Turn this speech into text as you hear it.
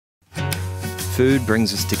Food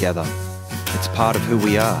brings us together. It's part of who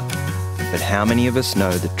we are. But how many of us know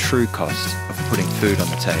the true cost of putting food on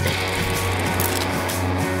the table?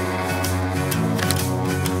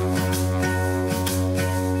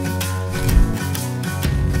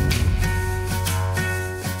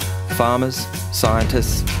 Farmers,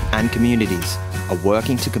 scientists, and communities are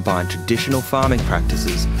working to combine traditional farming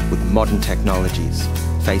practices with modern technologies,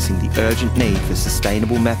 facing the urgent need for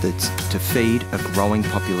sustainable methods to feed a growing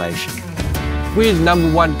population. We're the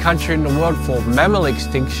 #1 country in the world for mammal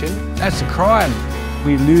extinction. That's a crime.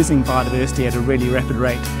 We're losing biodiversity at a really rapid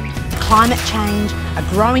rate. Climate change, a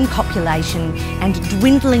growing population, and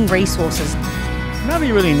dwindling resources.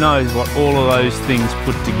 Nobody really knows what all of those things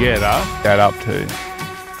put together add up to.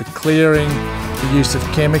 The clearing, the use of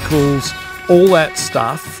chemicals, all that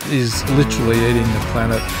stuff is literally eating the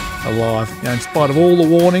planet alive. In spite of all the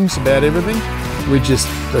warnings about everything,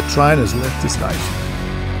 the train has left the station.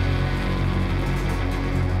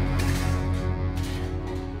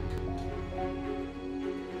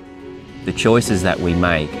 The choices that we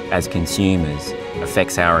make as consumers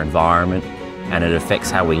affects our environment and it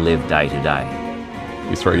affects how we live day to day.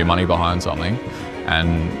 You throw your money behind something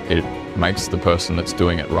and it makes the person that's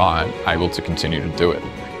doing it right able to continue to do it.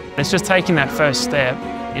 It's just taking that first step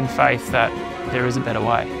in faith that there is a better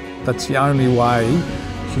way. That's the only way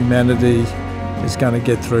humanity is going to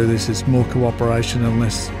get through this, is more cooperation and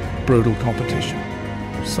less brutal competition.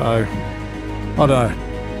 So, I don't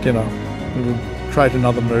know, we'll create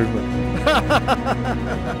another movement.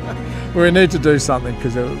 We need to do something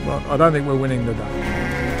because I don't think we're winning the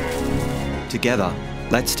day. Together,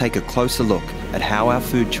 let's take a closer look at how our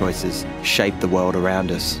food choices shape the world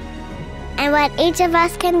around us. And what each of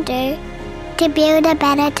us can do to build a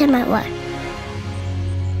better tomorrow.